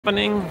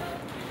Happening.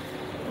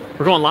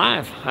 We're going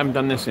live. I haven't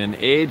done this in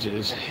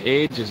ages,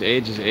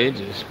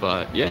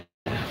 but yeah,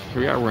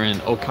 here we are. We're in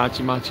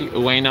Okachimachi,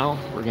 Ueno.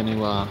 We're going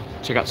to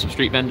check out some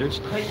street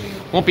vendors.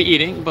 Won't be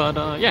eating, but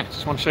yeah,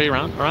 just want to show you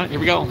around. All right, here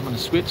we go. I'm going to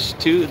switch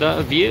to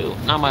the view,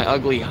 not my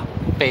ugly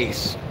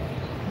face.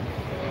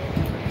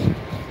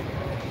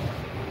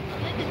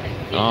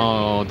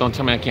 Oh, don't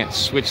tell me I can't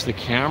switch the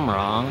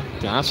camera.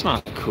 That's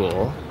not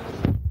cool.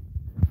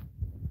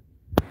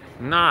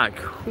 Not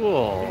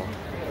cool.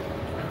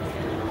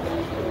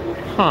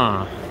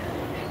 Huh.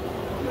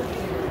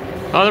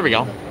 Oh, there we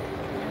go.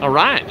 All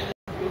right.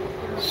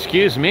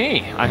 Excuse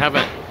me. I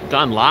haven't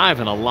done live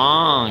in a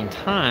long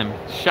time.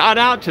 Shout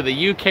out to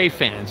the UK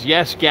fans.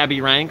 Yes, Gabby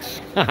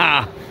Ranks.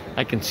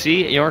 I can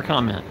see your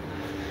comment.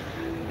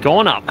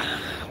 Going up.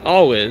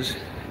 Always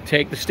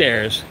take the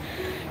stairs.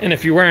 And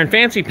if you're wearing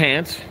fancy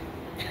pants,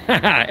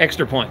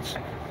 extra points.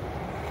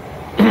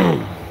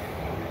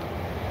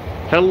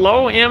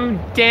 Hello,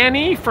 M.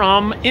 Danny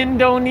from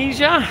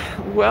Indonesia.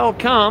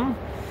 Welcome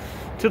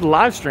to the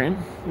live stream.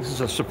 This is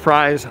a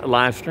surprise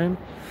live stream.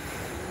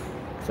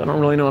 So I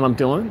don't really know what I'm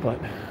doing, but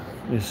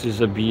this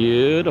is a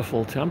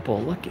beautiful temple.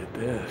 Look at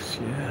this.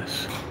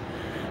 Yes.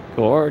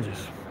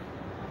 Gorgeous.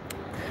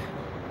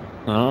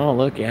 Oh,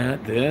 look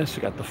at this.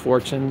 We got the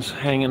fortunes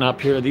hanging up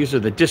here. These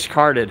are the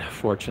discarded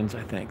fortunes,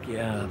 I think.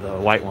 Yeah, the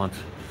white ones.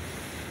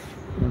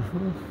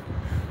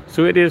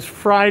 So it is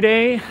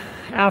Friday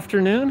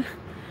afternoon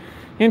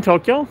in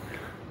Tokyo.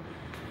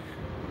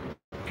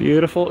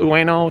 Beautiful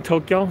Ueno,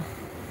 Tokyo.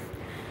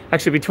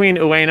 Actually, between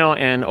Ueno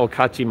and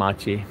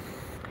Okachimachi.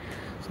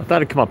 So I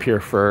thought I'd come up here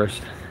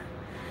first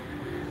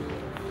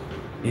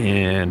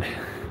and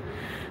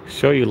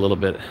show you a little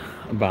bit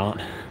about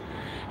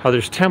how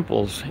there's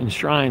temples and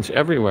shrines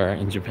everywhere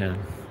in Japan.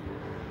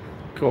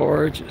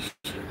 Gorgeous.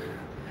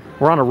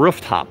 We're on a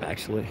rooftop,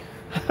 actually.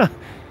 Isn't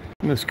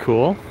this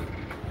cool?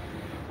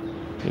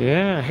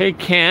 Yeah. Hey,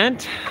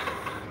 Kent.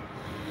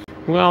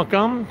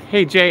 Welcome.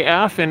 Hey,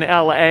 JF in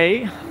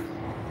LA.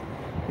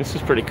 This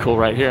is pretty cool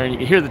right here. And you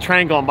can hear the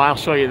train going by. I'll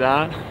show you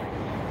that.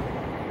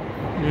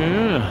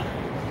 Yeah.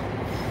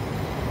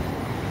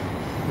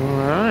 All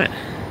right.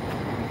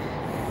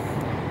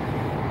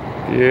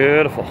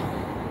 Beautiful.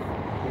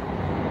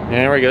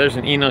 There we go. There's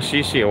an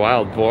Inoshishi, a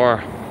wild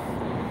boar.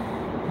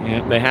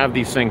 Yeah, they have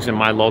these things in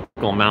my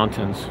local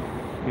mountains.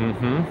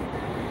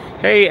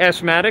 Hey,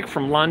 Asthmatic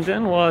from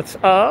London. What's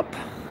up?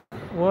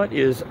 What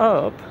is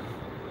up?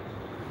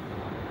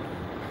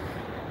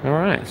 All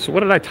right, so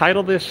what did I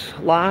title this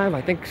live?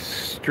 I think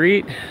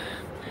street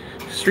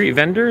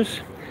vendors.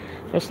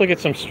 Let's look at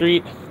some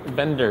street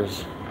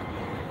vendors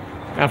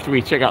after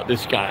we check out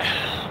this guy.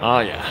 Oh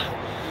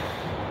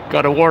yeah,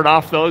 got to ward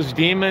off those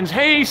demons.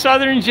 Hey,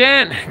 Southern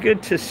Gent,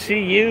 good to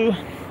see you.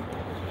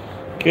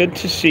 Good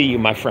to see you,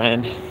 my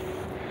friend.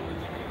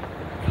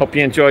 Hope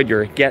you enjoyed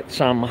your Get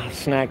Some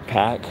snack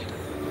pack.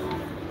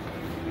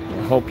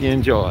 I hope you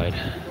enjoyed.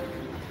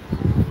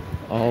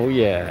 Oh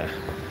yeah.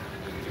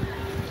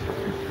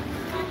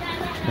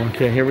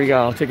 Okay, here we go.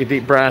 I'll take a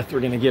deep breath. We're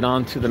gonna get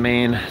on to the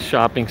main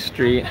shopping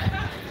street.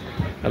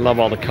 I love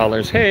all the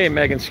colors. Hey,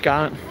 Megan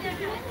Scott.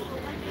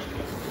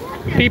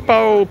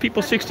 People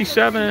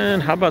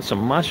 67. How about some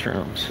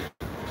mushrooms?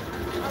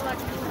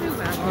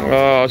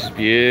 Oh, it's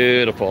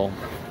beautiful.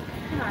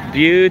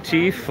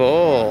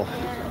 Beautiful.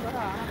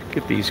 Look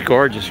at these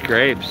gorgeous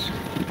grapes.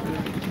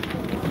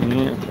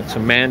 Yeah, got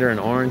some mandarin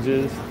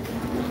oranges.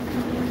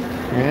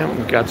 Yeah,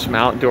 we've got some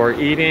outdoor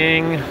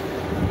eating.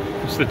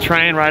 It's the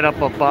train right up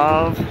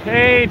above.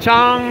 Hey,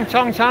 Chong,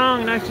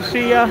 nice to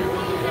see ya.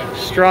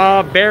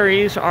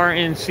 Strawberries are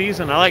in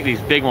season. I like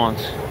these big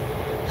ones.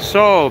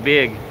 So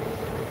big.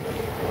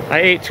 I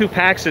ate 2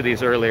 packs of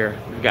these earlier.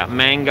 We've got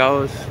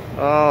mangoes.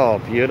 Oh,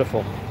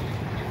 beautiful.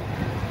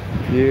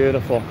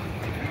 Beautiful.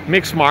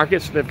 Mixed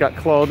markets. They've got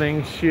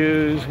clothing,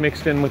 shoes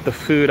mixed in with the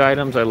food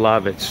items. I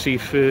love it.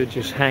 Seafood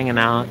just hanging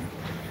out.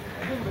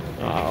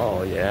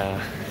 Oh,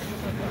 yeah.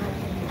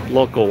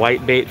 Local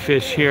whitebait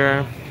fish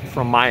here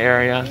from my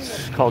area.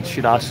 It's called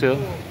shirasu.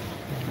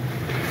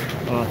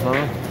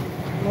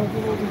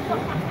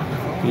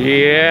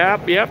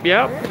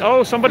 Yep.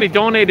 Oh, somebody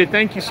donated.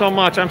 Thank you so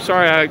much. I'm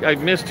sorry I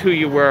missed who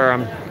you were.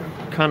 I'm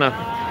kind of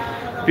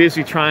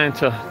busy trying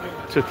to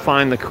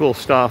find the cool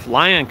stuff.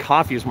 Lion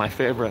coffee is my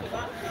favorite.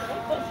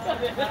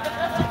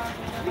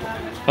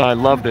 I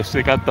love this.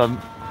 They got the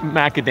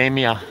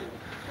macadamia.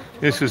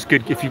 This is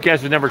good. If you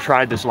guys have never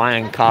tried this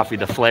Lion coffee,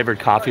 the flavored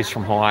coffees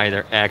from Hawaii,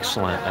 they're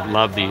excellent. I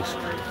love these.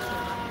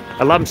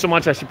 I love them so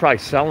much I should probably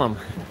sell them.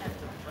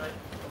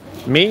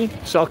 Me?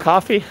 Sell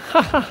coffee?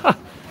 I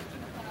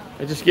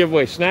just give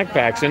away snack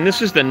packs. And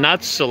this is the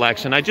nuts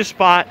selection. I just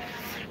bought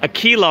a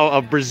kilo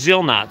of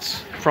Brazil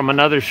nuts from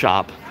another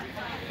shop.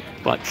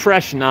 But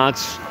fresh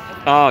nuts,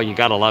 oh, you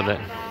gotta love it.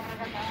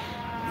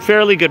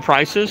 Fairly good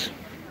prices.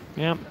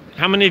 Yeah.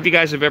 How many of you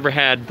guys have ever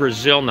had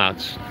Brazil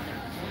nuts?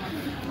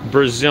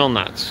 Brazil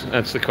nuts,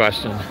 that's the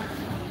question.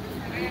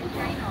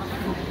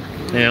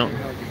 Yeah.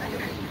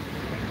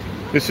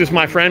 This is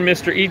my friend,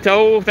 Mr.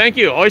 Ito. Thank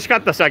you. 美味しか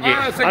ったさき。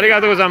ありが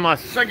とうございま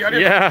す。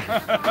Yeah.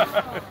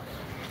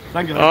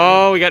 Thank you.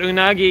 Oh, we got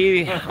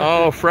unagi.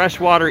 Oh,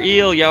 freshwater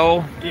eel,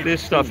 yo.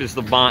 This stuff is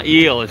the bomb.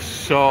 Eel is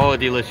so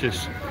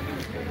delicious.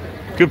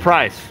 Good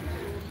price.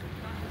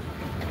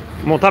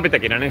 もう食べた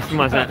けどね。すみ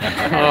ません。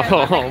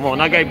Oh, もうお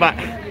腹いっぱい。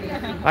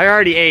I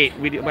already ate.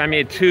 I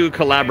made 2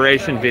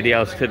 collaboration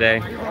videos today.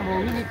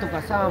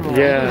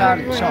 Yeah.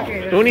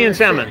 Uni and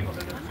salmon.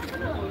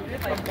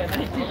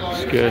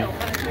 It's good.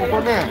 ここ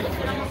ね、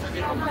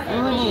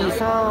ウニ、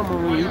サー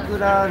モン、イク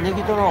ラ、ネ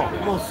ギトロ、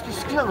もう好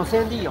きなの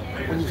1000円でいいよ、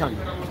お兄さんに。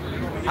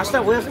明日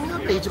お休みだっ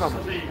て市場も。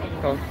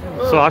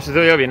そう、明日土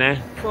曜日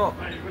ね。そ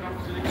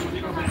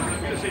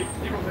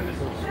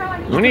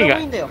う。ウニが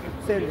いいんだよ、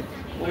1000円で。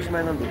おしま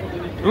いなんで。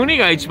ウニ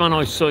が一番美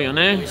味しそうよ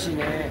ね。美味しい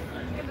ね。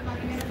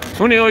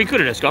ウニおいく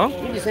らですか？ウニ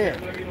1000円。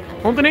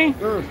本当に？うん。じ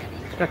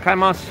ゃあ買い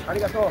ます。あり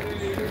がとう。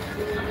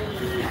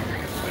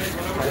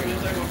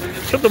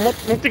ちょっと持っ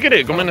てく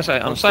れ。ごめんなさ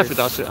い。財布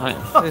出す。はい。す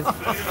い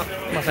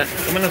ません。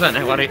ごめんなさい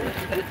ね。悪い。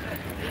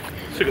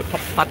すぐ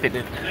パッて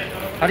ね。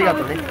ありが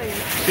とうね。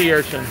Sea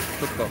urchin.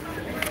 ちょっと。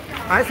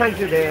はい、サン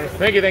キューです。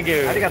Thank you, thank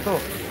you. ありがとう。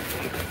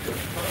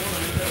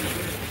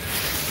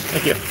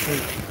Thank you.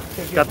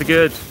 Got the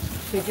goods.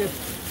 Thank you.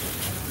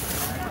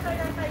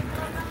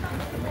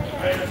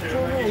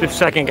 Just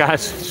a second,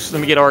 guys. Just let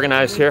me get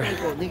organized here.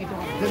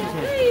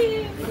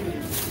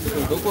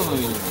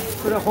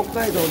 これは北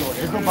海道の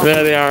エゾバ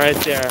There they are, right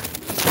there.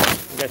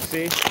 You guys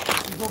see?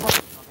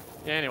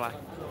 Yeah, anyway.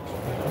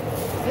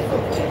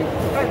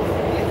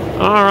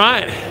 All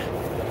right.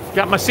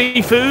 Got my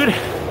seafood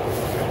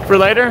for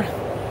later.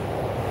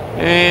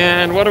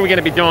 And what are we going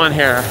to be doing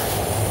here?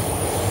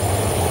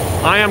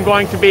 I'm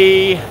going to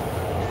be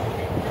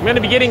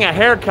getting a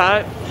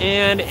haircut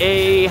and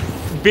a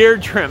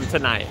beard trim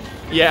tonight.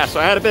 Yeah, so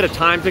I had a bit of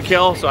time to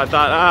kill, so I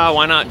thought,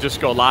 why not just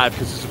go live,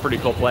 because it's a pretty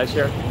cool place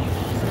here.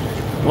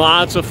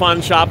 Lots of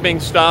fun shopping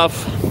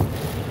stuff.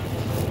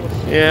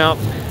 Yeah.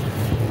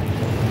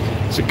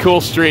 It's a cool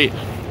street.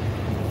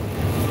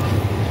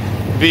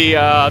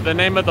 The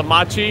name of the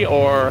machi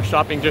or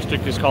shopping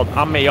district is called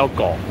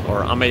Ameyoko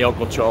or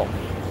Ameyoko-cho.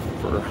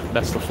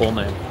 That's the full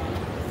name.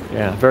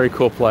 Yeah, very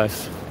cool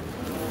place.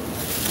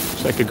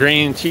 It's like a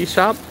green tea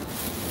shop.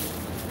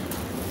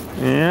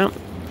 Yeah.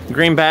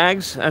 Green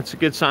bags, that's a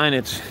good sign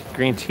it's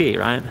green tea,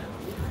 right?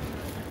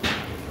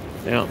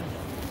 Yeah.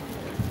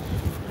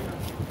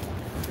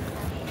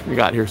 We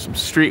got here some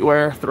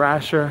streetwear,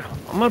 Thrasher.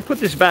 I'm gonna put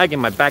this bag in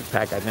my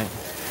backpack, I think.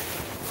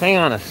 Hang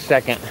on a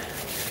second.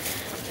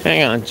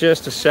 Hang on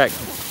just a sec.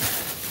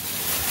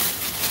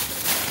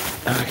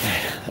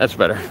 Okay, that's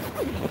better.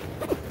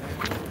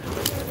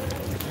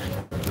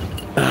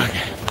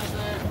 Okay.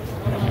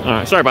 All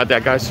right, sorry about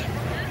that, guys.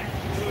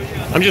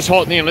 I'm just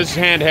holding, this is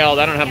handheld.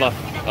 I don't have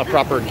a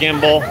proper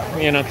gimbal,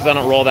 because I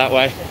don't roll that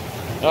way.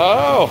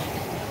 Oh.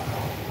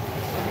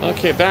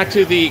 Okay, back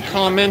to the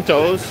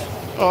commentos.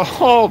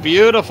 Oh,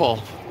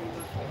 beautiful.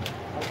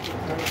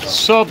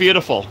 So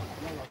beautiful.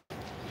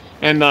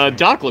 And the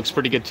dock looks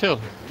pretty good too.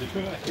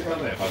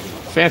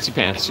 Fancy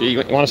pants.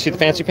 You want to see the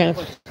fancy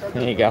pants?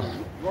 There you go.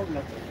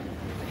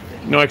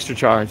 No extra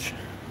charge.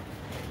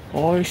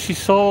 Oh, she's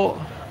so...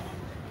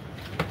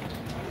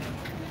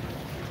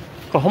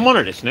 これ本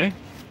物ですね。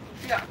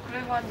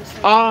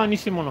Ah,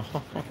 偽物.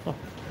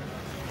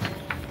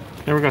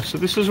 There we go. So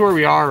this is where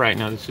we are right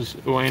now. This is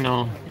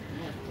Ueno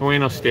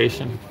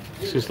Station.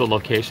 This is the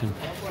location.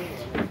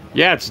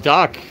 Yeah, it's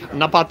duck.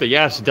 Napata,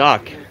 yes,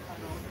 duck.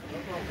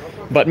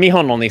 But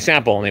Mihon only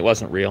sample, and it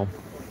wasn't real.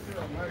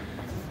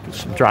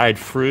 Some dried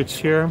fruits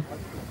here.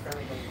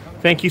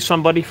 Thank you,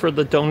 somebody, for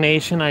the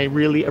donation. I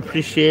really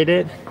appreciate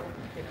it.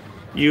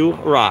 You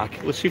rock.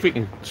 Let's see if we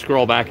can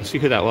scroll back and see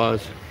who that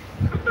was.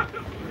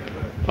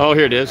 Oh,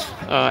 here it is.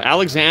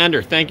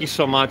 Alexander, thank you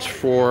so much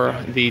for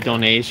the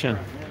donation.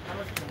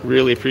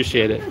 Really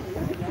appreciate it.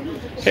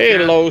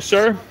 Hello,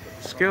 sir.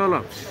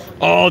 Scallops.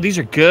 Oh, these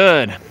are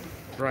good.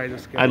 Right,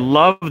 I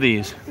love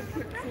these.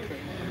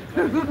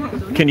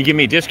 Can you give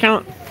me a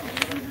discount?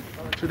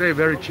 Today,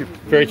 very cheap.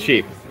 Very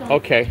cheap.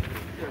 Okay.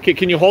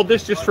 Can you hold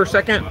this just for a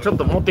second? ちょっ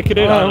と持ってき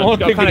て。持っ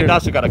てきて。お金出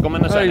すからごめ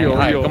んなさいね。はいよ、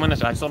はい、いいよ。ごめんな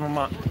さい。その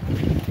まま。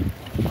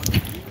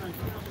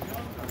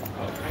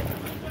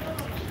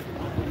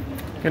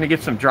Gonna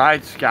get some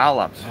dried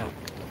scallops.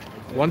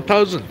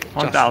 1,000.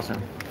 1,000.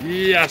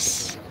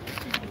 Yes.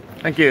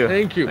 Thank you.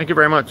 Thank you. Thank you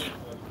very much.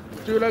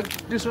 Do you like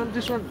this one?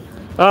 This one?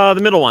 The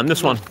middle one.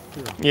 This one.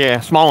 Yeah,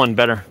 small one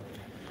better.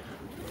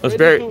 Let's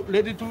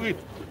ready to eat.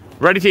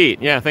 Ready to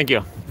eat. Yeah, thank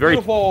you. Very.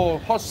 Beautiful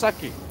hot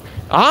sake.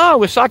 Ah,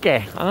 with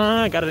sake.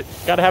 Ah, gotta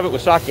have it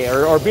with sake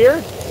or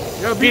beer.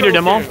 Yeah, beer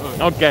demo.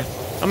 Okay. Okay.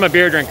 I'm a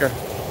beer drinker.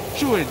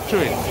 Chew it.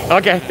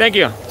 Okay, thank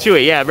you.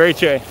 Chewy. Yeah, very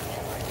chewy.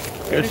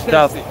 Good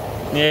stuff. Tasty.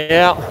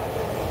 Yeah.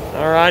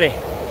 Alrighty.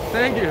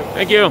 Thank you.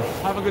 Thank you.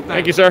 Have a good time.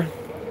 Thank you, sir.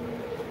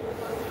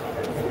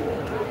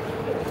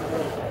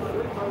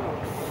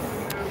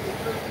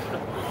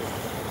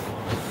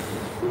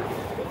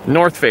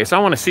 North Face. I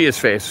want to see his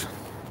face.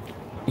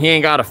 He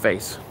ain't got a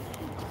face.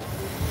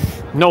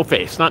 No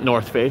face, not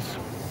North Face.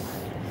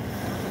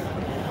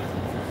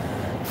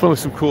 Definitely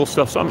some cool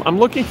stuff. So I'm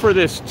looking for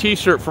this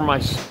t-shirt for my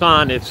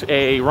son. It's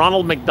a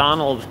Ronald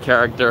McDonald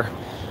character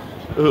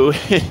who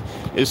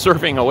is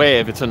surfing a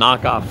wave. It's a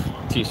knockoff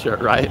t-shirt,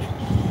 right?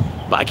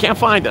 But I can't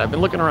find it. I've been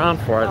looking around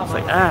for it. It's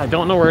like, I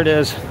don't know where it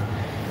is.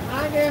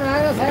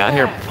 Got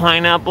here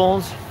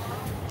pineapples.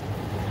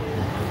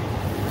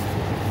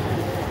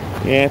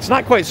 Yeah, it's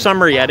not quite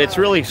summer yet. It's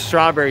really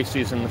strawberry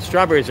season. The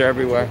strawberries are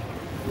everywhere.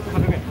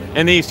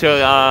 And these two,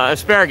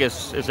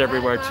 asparagus is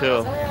everywhere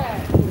too.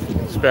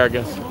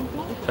 Asparagus.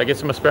 Should I get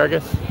some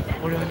asparagus?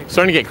 It's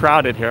starting to get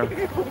crowded here.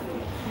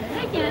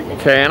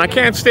 Okay, and I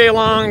can't stay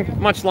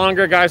much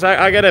longer, guys.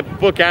 I gotta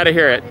book out of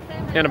here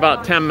in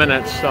about 10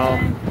 minutes, so.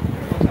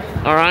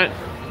 All right,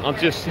 I'll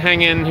just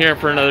hang in here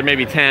for another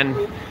maybe 10.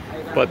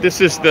 But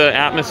this is the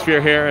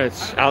atmosphere here.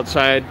 It's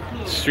outside,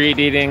 street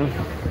eating.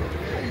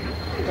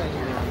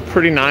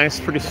 Pretty nice,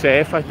 pretty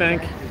safe, I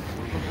think.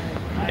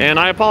 And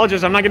I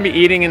apologize, I'm not gonna be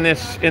eating in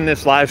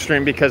this live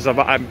stream because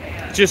I'm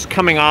just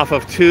coming off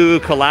of 2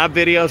 collab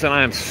videos and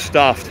I am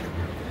stuffed.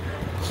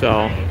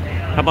 So,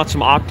 how about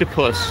some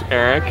octopus,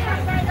 Eric?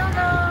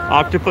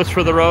 Octopus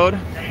for the road?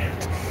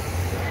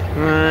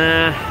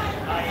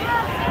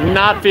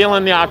 Not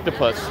feeling the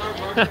octopus.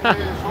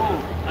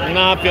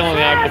 Not feeling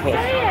the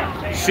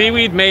octopus.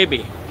 Seaweed,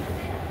 maybe.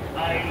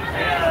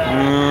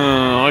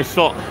 I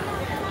thought,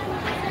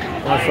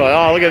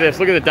 oh, look at this.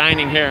 Look at the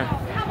dining here.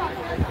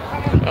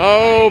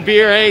 Oh,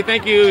 beer. Hey,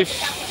 thank you,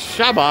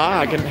 Shaba.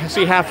 I can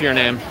see half your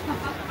name.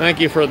 Thank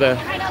you for the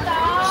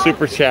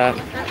super chat.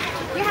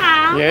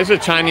 Yeah, it's a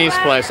Chinese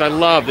place. I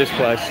love this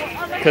place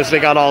because they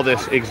got all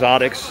this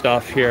exotic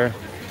stuff here.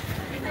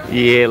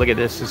 Yeah, look at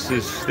this.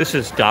 This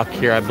is duck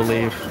here, I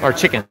believe, or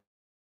chicken.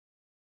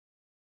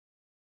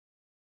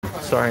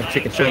 Sorry,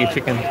 chicken. Show you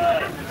chicken,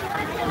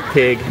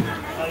 pig.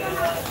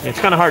 It's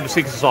kind of hard to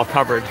see because it's all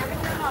covered.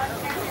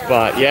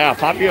 But yeah,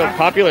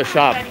 popular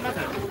shop.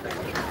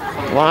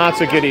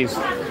 Lots of goodies.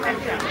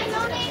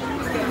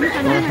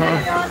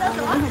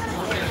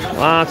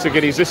 Lots of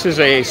goodies. This is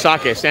a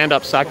sake,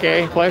 stand-up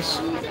sake place.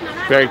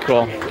 Very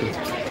cool.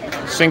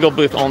 Single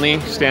booth only,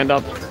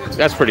 stand-up.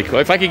 That's pretty cool.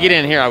 If I could get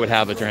in here, I would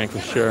have a drink for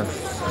sure.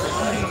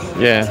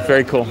 Yeah,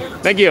 very cool.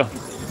 Thank you.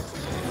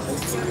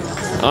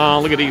 Oh,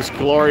 look at these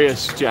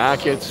glorious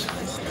jackets.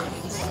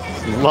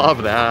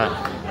 Love that.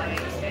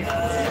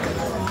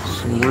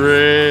 Some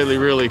really,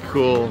 really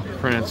cool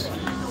prints.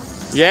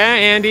 Yeah,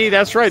 Andy,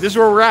 that's right. This is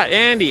where we're at.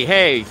 Andy,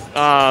 hey,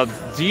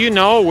 do you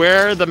know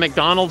where the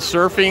McDonald's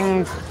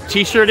surfing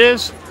t-shirt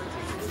is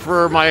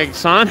for my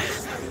son?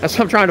 That's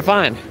what I'm trying to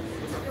find.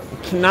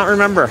 I cannot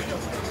remember.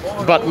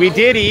 But we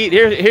did eat.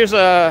 Here's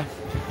a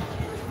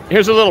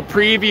little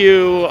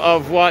preview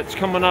of what's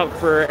coming up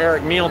for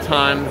Eric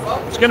mealtime.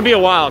 It's going to be a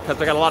while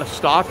because I got a lot of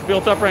stock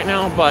built up right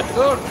now, but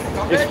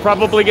it's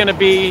probably going to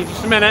be,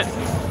 just a minute,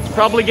 it's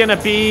probably going to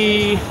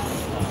be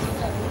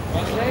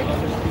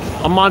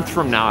a month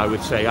from now, I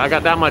would say. I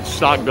got that much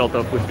stock built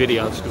up with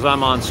videos because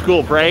I'm on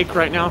school break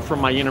right now from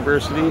my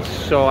university,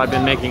 so I've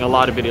been making a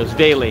lot of videos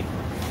daily.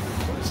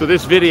 So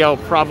this video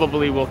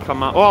probably will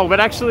come out. Oh, but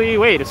actually,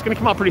 wait, it's going to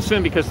come out pretty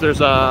soon because there's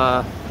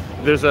a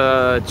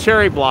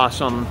cherry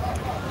blossom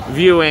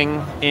viewing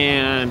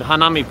and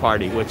hanami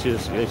party, which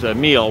is a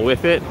meal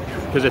with it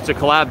because it's a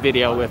collab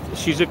video with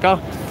Shizuka.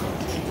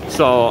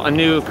 So a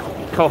new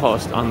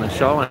co-host on the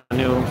show, a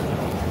new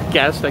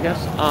guest, I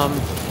guess.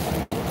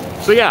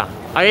 So yeah,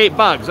 I ate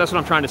bugs. That's what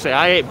I'm trying to say.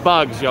 I ate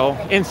bugs, yo,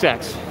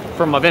 insects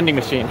from a vending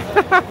machine.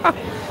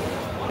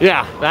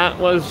 Yeah, that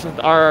was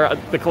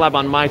the collab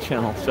on my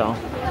channel. So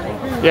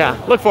yeah,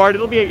 look forward.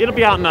 It'll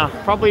be out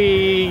in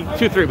probably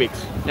 2-3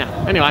 weeks. Yeah.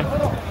 Anyway,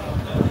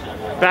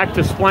 back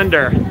to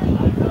Splendor.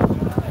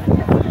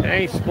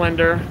 Hey,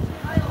 Splendor.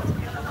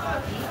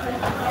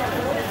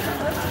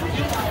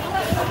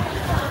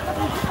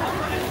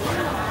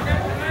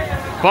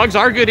 Bugs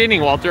are good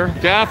eating, Walter.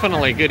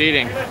 Definitely good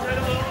eating.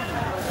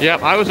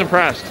 Yep, I was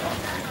impressed.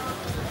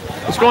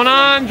 What's going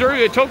on,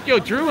 Drew? Tokyo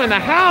Drew in the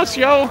house,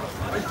 yo.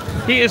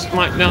 He is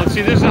my, no,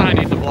 see, this is how I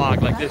need to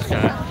vlog, like this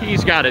guy.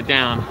 He's got it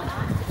down.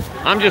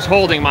 I'm just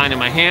holding mine in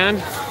my hand.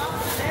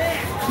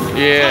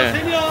 Yeah.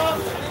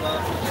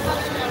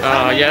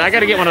 Yeah, I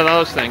gotta get one of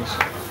those things.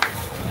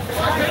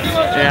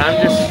 Yeah,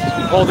 I'm just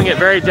holding it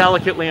very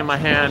delicately in my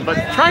hand, but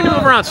trying to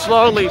move around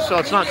slowly so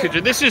it's not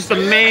too. This is the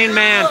main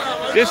man.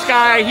 This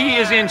guy, he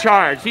is in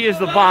charge. He is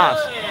the boss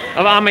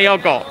of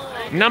Amayoko.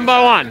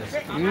 Number one.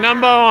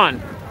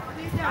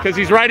 Because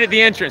he's right at the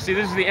entrance. See,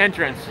 this is the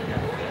entrance.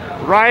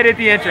 Right at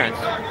the entrance.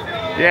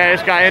 Yeah,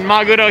 this guy in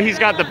Maguro, he's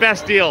got the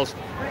best deals.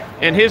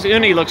 And his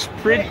uni looks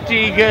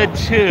pretty good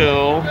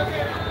too.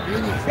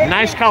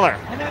 Nice color.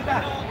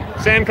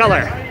 Same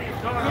color.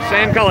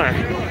 Same color.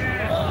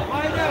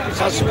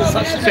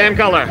 Same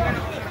color.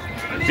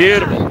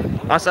 Beautiful.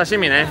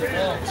 Sashimi, eh?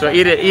 So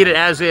eat it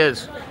as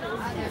is.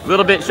 A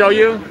little bit show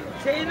you.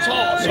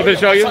 A little bit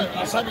show you.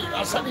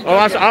 Oh,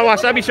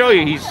 wasabi show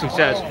you, he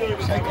says.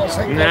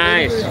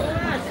 Nice.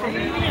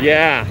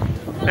 Yeah.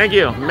 Thank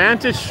you.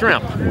 Mantis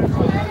shrimp.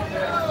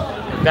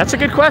 That's a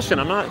good question.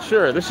 I'm not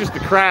sure. This is the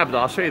crab, though.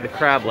 I'll show you the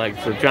crab legs.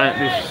 They're giant.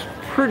 This is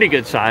pretty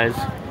good size.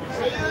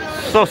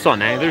 So-so,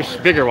 there's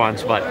bigger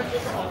ones, but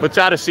it's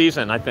out of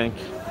season, I think.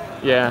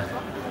 Yeah.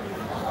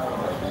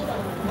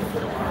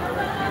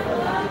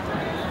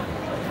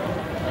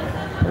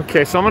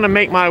 Okay, so I'm gonna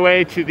make my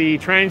way to the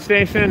train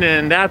station,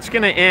 and that's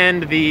gonna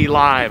end the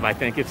live. I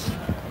think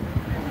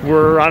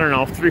we're, I don't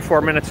know,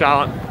 3-4 minutes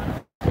out.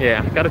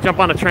 Yeah, gotta jump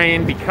on a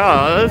train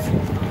because,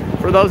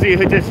 for those of you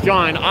who just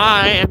joined,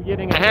 I am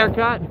getting a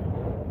haircut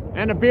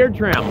and a beard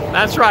trim.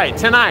 That's right,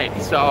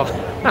 tonight. So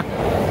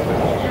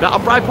I'll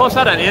probably post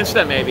that on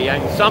Insta maybe,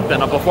 something,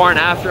 a before and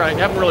after. I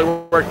haven't really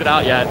worked it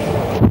out yet.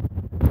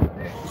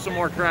 Some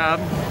more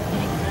crab.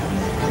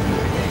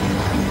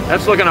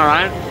 That's looking all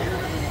right.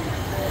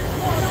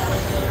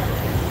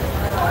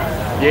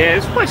 Yeah,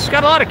 this place has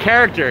got a lot of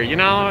character, you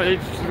know.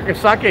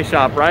 It's like a sake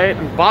shop, right?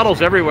 And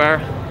bottles everywhere.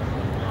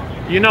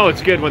 You know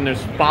it's good when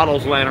there's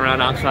bottles laying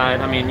around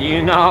outside. I mean,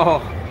 you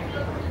know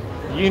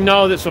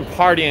that some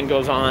partying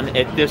goes on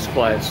at this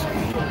place.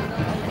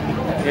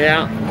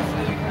 Yeah.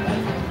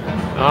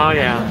 Oh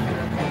yeah.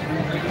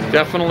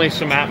 Definitely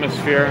some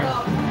atmosphere.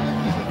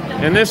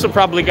 And this will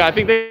probably go, I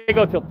think they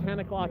go till 10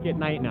 o'clock at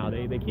night now.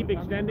 They keep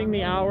extending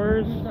the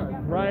hours,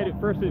 right? At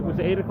first it was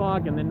 8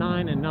 o'clock and then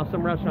 9, and now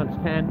some restaurants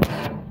 10.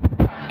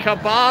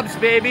 Kebabs,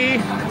 baby.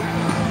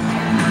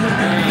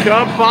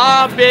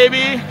 Kebab,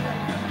 baby.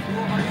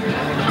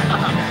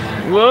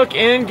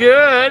 Looking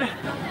good.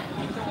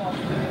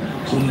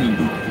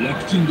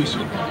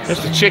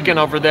 There's the chicken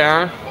over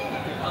there.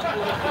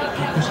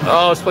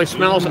 Oh, this place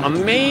smells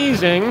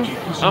amazing.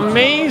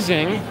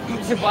 Amazing.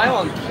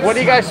 What are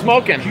you guys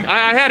smoking?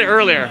 I had it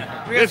earlier.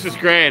 This is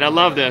great. I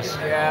love this.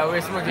 Yeah,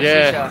 we're smoking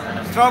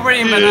shisha.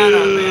 Strawberry and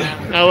banana,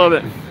 man. I love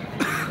it.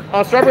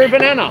 Strawberry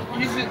banana.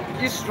 You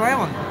should try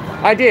one.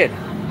 I did.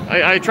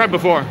 I tried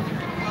before.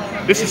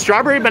 This is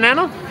strawberry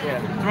banana? Yeah.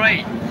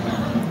 Great.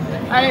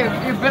 Hey,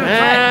 you better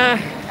try.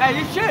 Hey,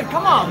 you should.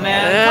 Come on,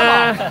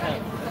 man.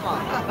 Come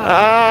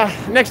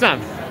on. Next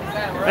time.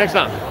 Next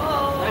time.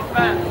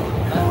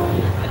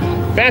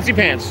 Fancy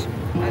pants.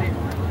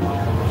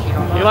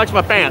 He likes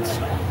my pants.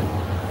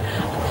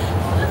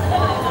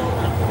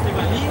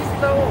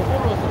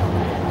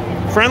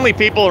 Friendly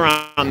people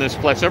around this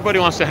place. Everybody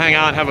wants to hang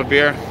out and have a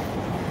beer.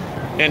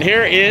 And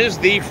here is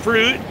the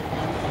fruit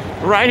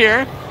right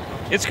here.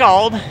 It's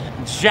called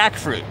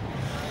jackfruit.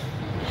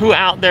 Who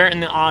out there in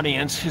the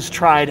audience has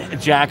tried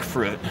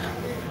jackfruit?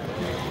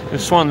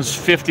 This one's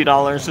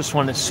 $50. This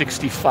one is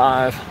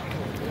 $65.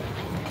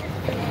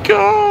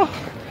 Go!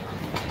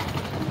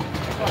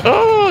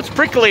 Oh, it's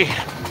prickly.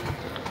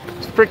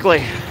 It's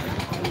prickly.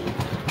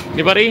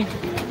 Anybody?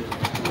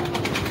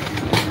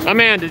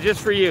 Amanda,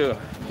 just for you.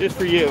 Just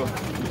for you.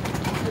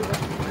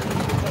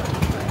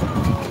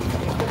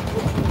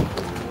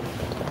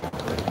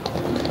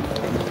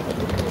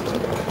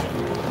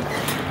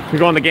 We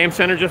go in the game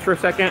center just for a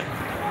second.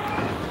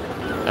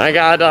 I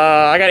got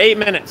 8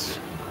 minutes.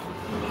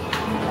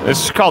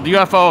 This is called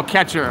UFO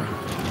catcher.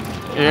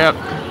 Yep.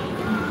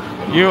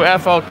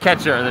 UFO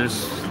catcher.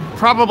 There's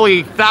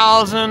probably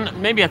 1,000,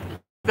 maybe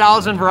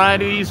 1,000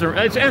 varieties, or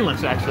it's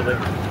endless actually.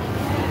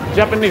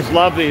 Japanese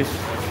love these.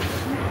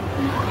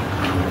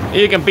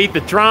 You can beat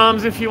the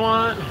drums if you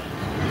want.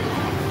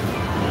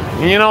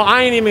 You know,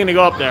 I ain't even gonna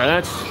go up there.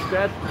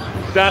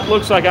 That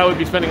looks like I would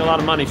be spending a lot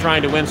of money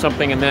trying to win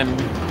something and then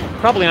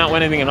probably not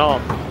win anything at all.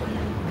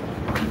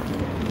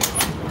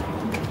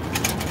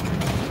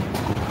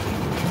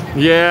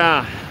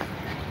 Yeah.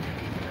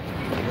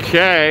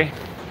 Okay.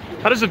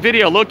 How does the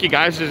video look, you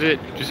guys? Is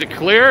it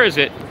clear?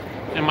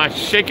 Am I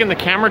shaking the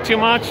camera too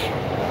much?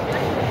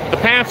 The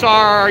pants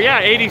are,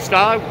 yeah, 80s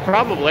style,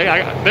 probably.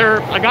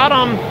 I got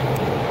them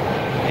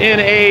in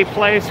a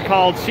place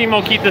called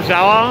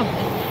Shimokitazawa,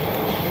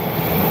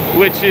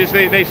 which is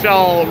they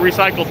sell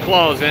recycled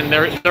clothes, and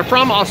they're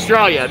from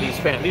Australia. These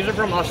pants. These are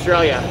from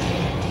Australia.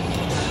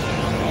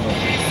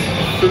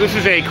 So this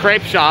is a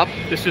crepe shop.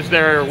 This is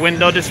their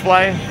window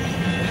display.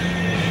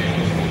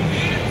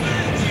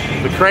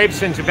 The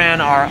crepes in Japan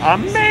are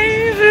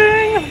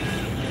amazing.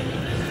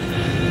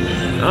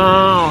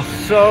 Oh,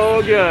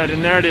 so good.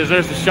 And there it is.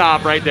 There's the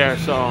shop right there.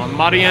 So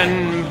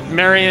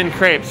Marian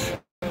Crepes.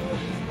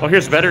 Oh,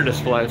 here's better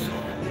displays.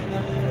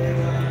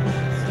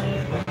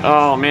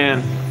 Oh,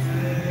 man.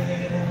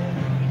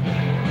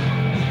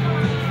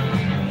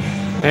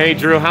 Hey,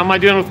 Drew, how am I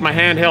doing with my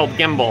handheld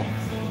gimbal?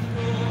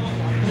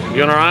 You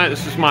doing all right?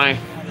 This is the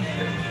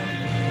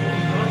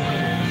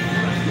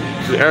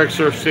Eric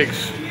Surf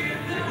 6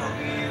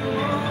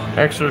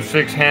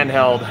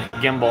 handheld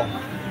gimbal.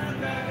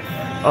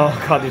 Oh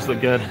God, these look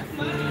good.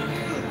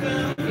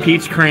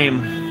 Peach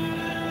cream.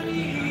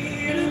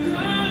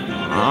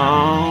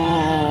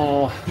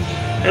 Oh,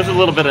 there's a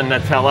little bit of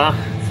Nutella.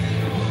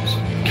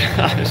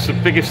 God, it's the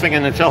biggest thing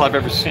in Nutella I've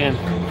ever seen.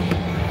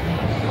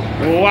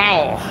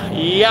 Wow,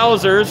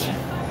 yowzers.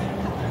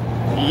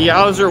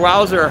 Yowzer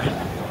wowzer.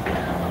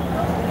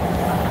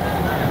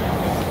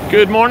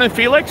 Good morning,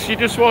 Felix. You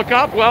just woke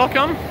up.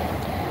 Welcome.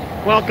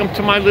 Welcome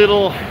to my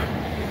little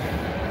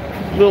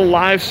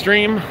live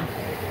stream.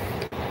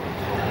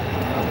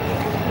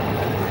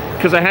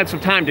 Because I had some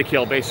time to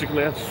kill,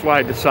 basically. That's why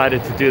I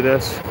decided to do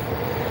this.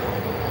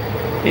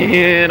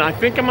 And I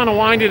think I'm gonna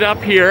wind it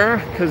up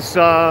here because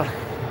uh-oh,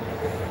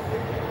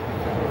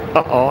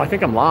 I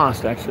think I'm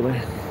lost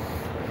actually.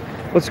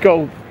 Let's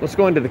go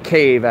into the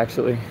cave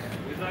actually.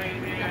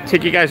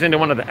 Take you guys into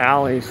one of the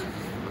alleys.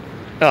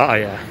 Oh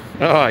yeah.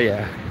 Oh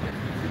yeah.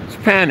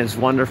 Japan is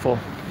wonderful.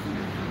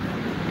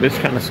 This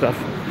kind of stuff.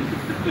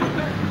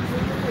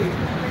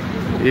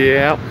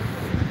 Yeah.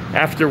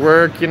 After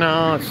work, you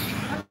know,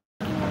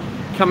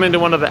 come into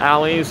one of the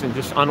alleys and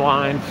just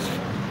unwind.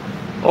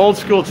 Old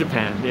school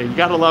Japan. Yeah, you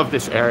gotta love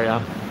this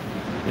area.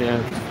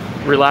 Yeah,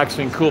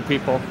 relaxing, cool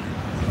people.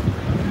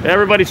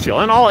 Everybody's chill,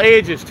 and all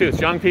ages too. It's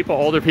young people,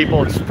 older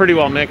people. It's pretty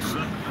well mixed.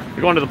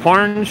 You're going to the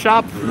porn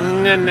shop?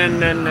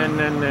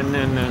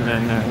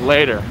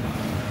 Later.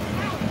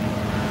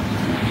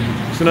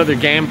 It's another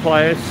game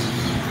place.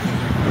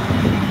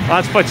 Oh,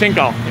 that's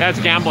pachinko. Yeah, it's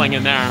gambling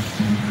in there.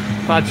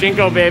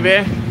 Pachinko,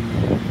 baby.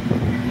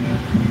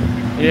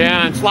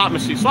 Yeah, and slot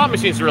machines. Slot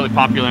machines are really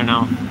popular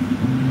now.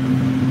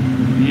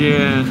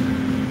 Yeah.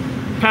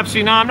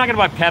 Pepsi. No, I'm not gonna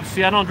buy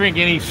Pepsi. I don't drink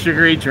any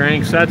sugary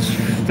drinks.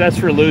 That's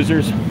for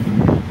losers.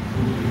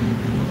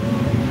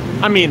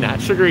 I mean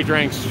that. Sugary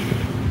drinks.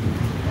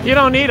 You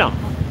don't need them.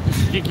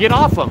 You get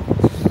off them.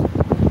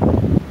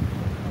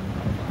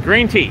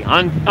 Green tea,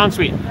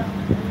 unsweetened.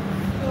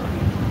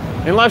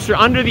 Unless you're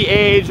under the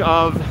age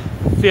of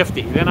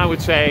 50, then I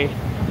would say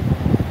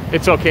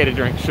it's okay to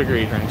drink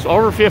sugary drinks.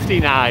 Over 50,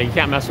 nah, you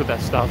can't mess with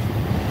that stuff.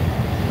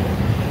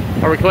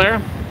 Are we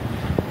clear?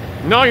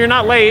 No, you're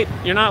not late.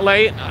 You're not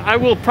late. I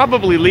will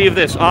probably leave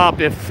this up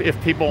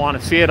if people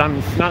want to see it.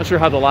 I'm not sure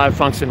how the live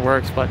function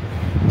works, but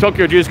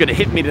Tokyo Drew's going to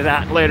hit me to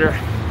that later.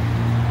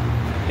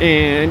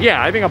 And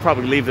yeah, I think I'll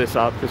probably leave this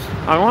up because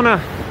I want to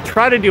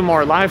try to do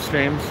more live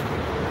streams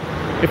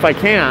if I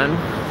can.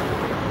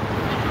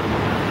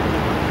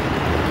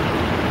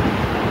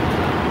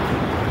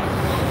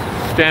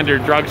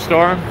 Standard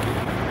drugstore.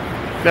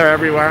 They're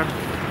everywhere.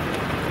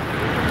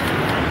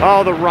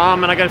 Oh, the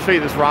ramen. I got to show you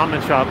this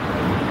ramen shop.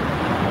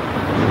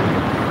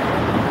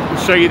 I'll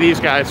show you these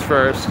guys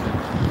first.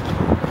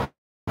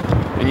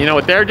 And you know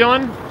what they're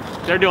doing?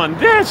 They're doing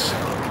this.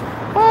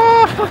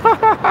 Oh,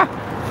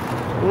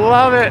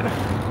 love it.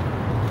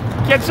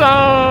 Get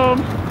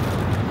some.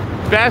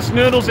 Best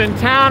noodles in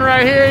town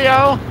right here,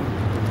 yo.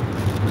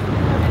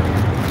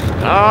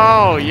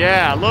 Oh,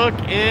 yeah.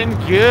 Looking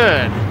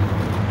good.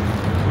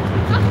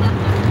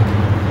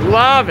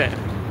 Love it.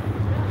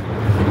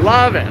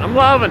 Love it. I'm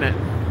loving it.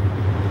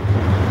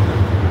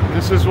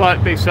 This is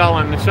what they sell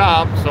in the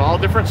shop. So all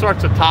different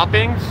sorts of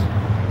toppings.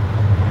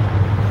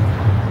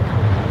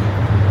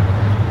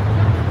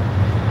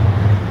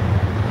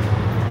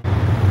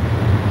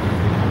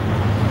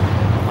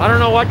 I don't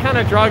know what kind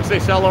of drugs they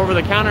sell over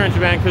the counter in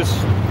Japan because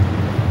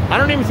I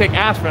don't even take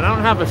aspirin. I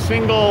don't have a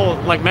single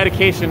like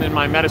medication in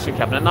my medicine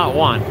cabinet. Not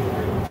one.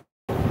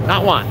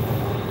 Not one.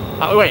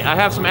 Wait, I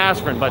have some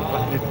aspirin, but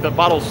the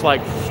bottle's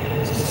like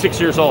 6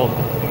 years old.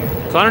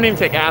 So I don't even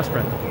take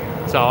aspirin.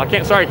 So I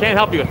can't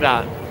help you with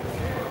that.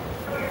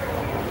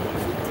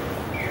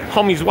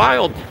 Homie's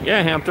wild.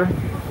 Yeah, Hamster.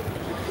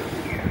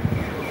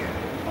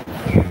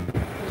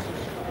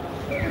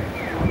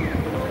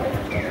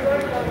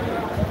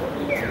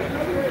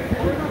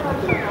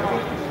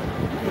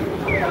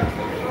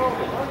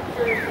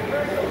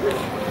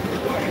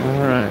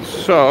 All right,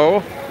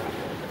 so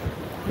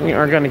we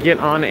are going to get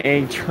on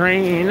a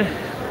train.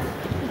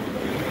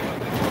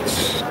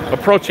 It's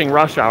approaching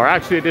rush hour.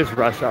 Actually, it is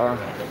rush hour.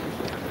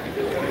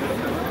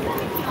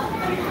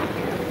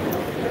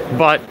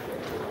 But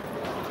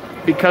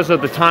because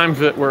of the times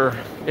that we're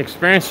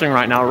experiencing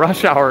right now,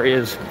 rush hour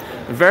is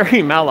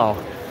very mellow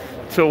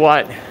to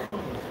what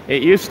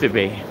it used to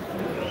be.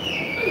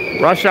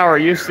 Rush hour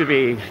used to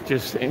be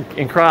just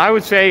incredible. I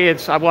would say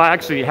it's, well, I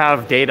actually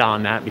have data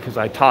on that because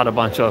I taught a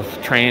bunch of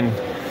train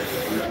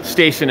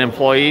station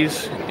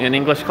employees in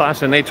English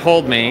class, and they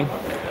told me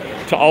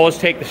to always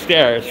take the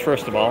stairs,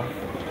 first of all.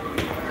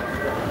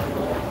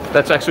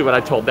 That's actually what I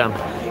told them.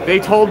 They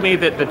told me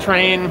that the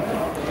train,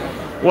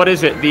 what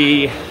is it,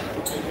 the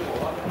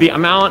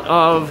amount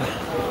of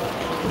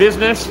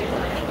business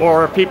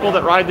or people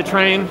that ride the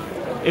train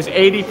is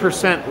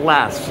 80%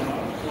 less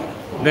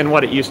than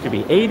what it used to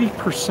be.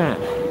 80%.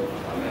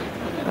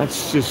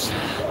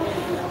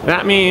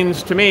 That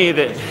means to me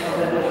that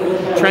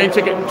train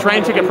ticket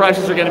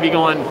prices are going to be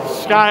going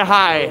sky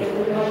high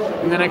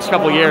in the next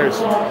couple of years.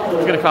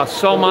 It's going to cost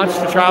so much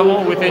to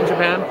travel within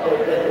Japan.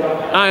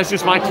 It's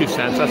just my 2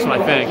 cents. That's what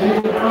I think.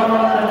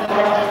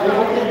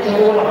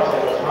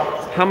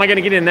 How am I going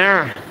to get in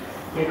there?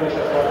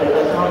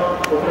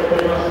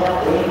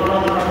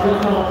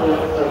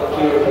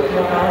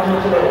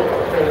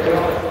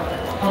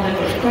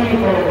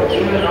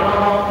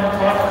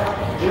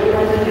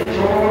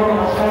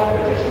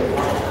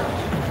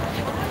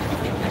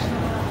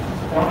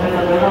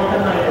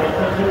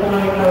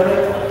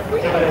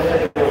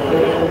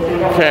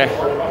 Okay,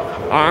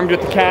 armed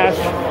with the cash.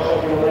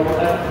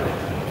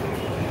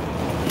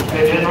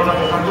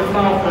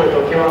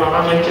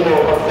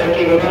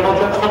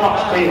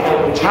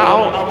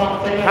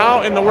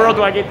 How in the world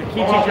do I get to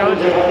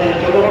Kichijoji?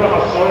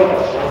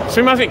 す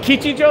みません、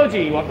吉祥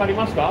寺わかり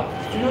ますか？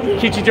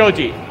吉祥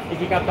寺行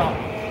き方。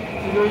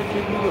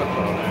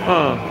う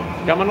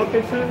ん。山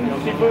手線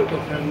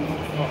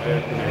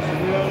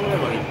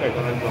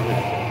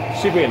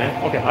渋谷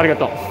ね。OK、ありが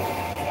とう。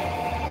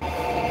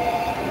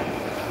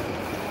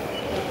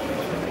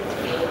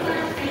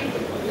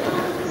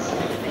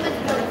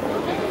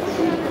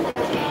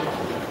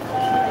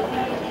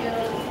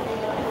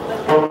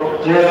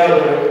JR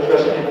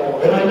東日本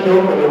上野駅を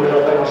ご利用くだ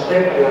さいましてあ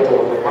りがとう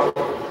ございます。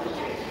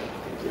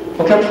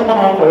お客様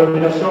のご呼び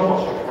出しを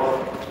申し上げま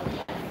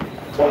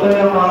す。岡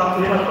山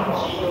上野様、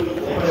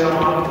岡山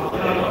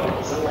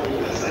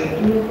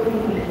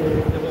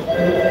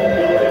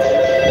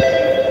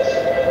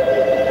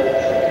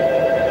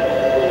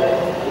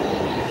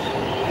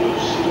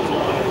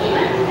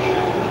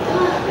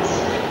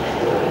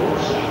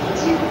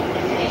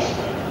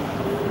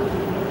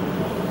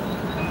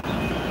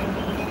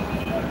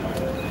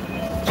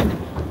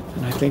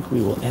I think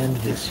we will end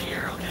this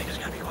here, okay? Because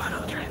you gotta be quiet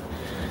on the train.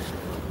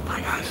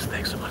 Bye, guys.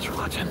 Thanks so much for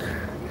watching.